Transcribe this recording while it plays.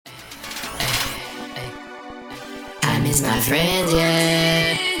miss my friends,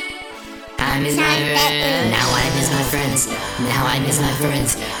 yeah. I miss my friends. Now I miss my friends. Now I miss my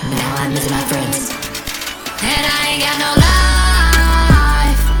friends. Now I miss my friends. And I ain't got no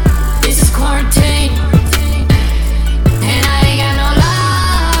life. This is quarantine. And I ain't got no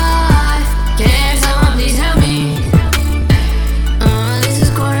life. Can someone please help me? This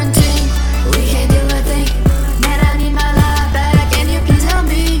is quarantine. We can't do a thing. Man, I need my life back. Can you please help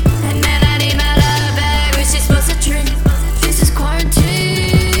me? And man, I need my life back. We're just supposed to drink. This is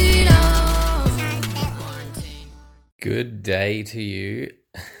quarantine. Good day to you.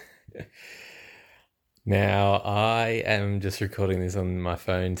 Now, I am just recording this on my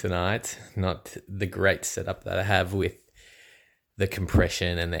phone tonight, not the great setup that I have with the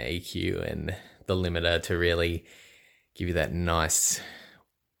compression and the EQ and the limiter to really give you that nice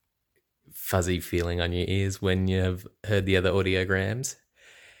fuzzy feeling on your ears when you've heard the other audiograms.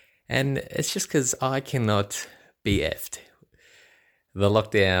 And it's just because I cannot be effed. The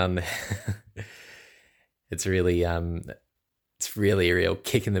lockdown, it's really a real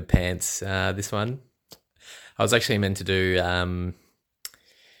kick in the pants, this one. I was actually meant to do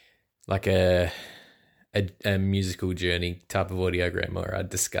like a musical journey type of audiogram where I'd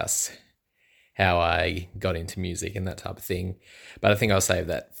discuss how I got into music and that type of thing. But I think I'll save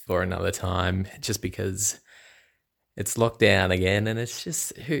that for another time just because it's locked down again and it's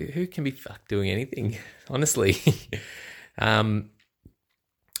just who can be fucked doing anything, honestly.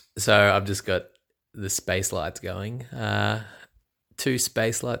 So I've just got the space lights going, 2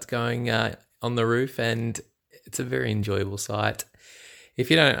 space lights going on the roof, and it's a very enjoyable sight.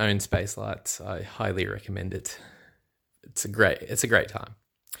 If you don't own space lights, I highly recommend it. It's a great time.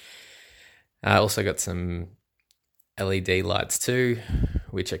 I also got some LED lights too,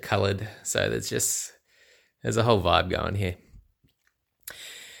 which are coloured, so there's a whole vibe going here.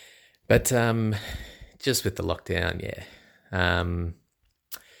 But just with the lockdown, yeah.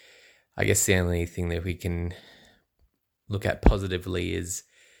 I guess the only thing that we can look at positively is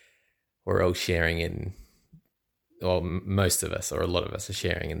we're all sharing in, or most of us, or a lot of us are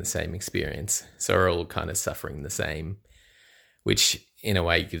sharing in the same experience. So we're all kind of suffering the same, which in a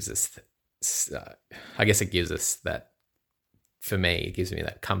way gives us, I guess it gives us that, for me, it gives me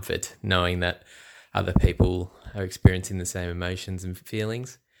that comfort knowing that other people are experiencing the same emotions and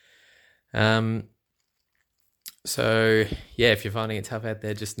feelings. So yeah, if you're finding it tough out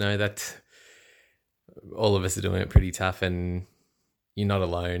there, just know that all of us are doing it pretty tough and you're not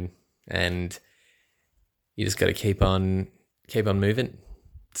alone, and you just got to keep on moving.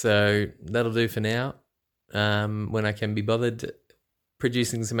 So that'll do for now. When I can be bothered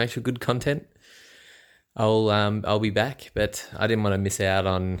producing some actual good content, I'll be back. But I didn't want to miss out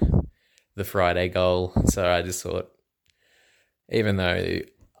on the Friday goal, so I just thought, even though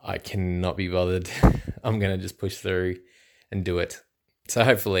I cannot be bothered, I'm gonna just push through and do it. So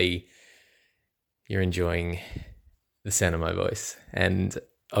hopefully you're enjoying the sound of my voice, and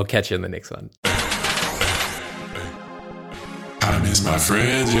I'll catch you in the next one. I miss my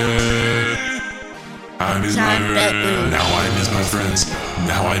friends, yeah. I miss my friends. Now I miss my friends.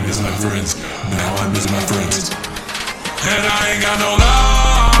 Now I miss my friends. Now I miss my friends. And I ain't got no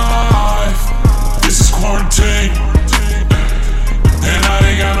life. This is quarantine.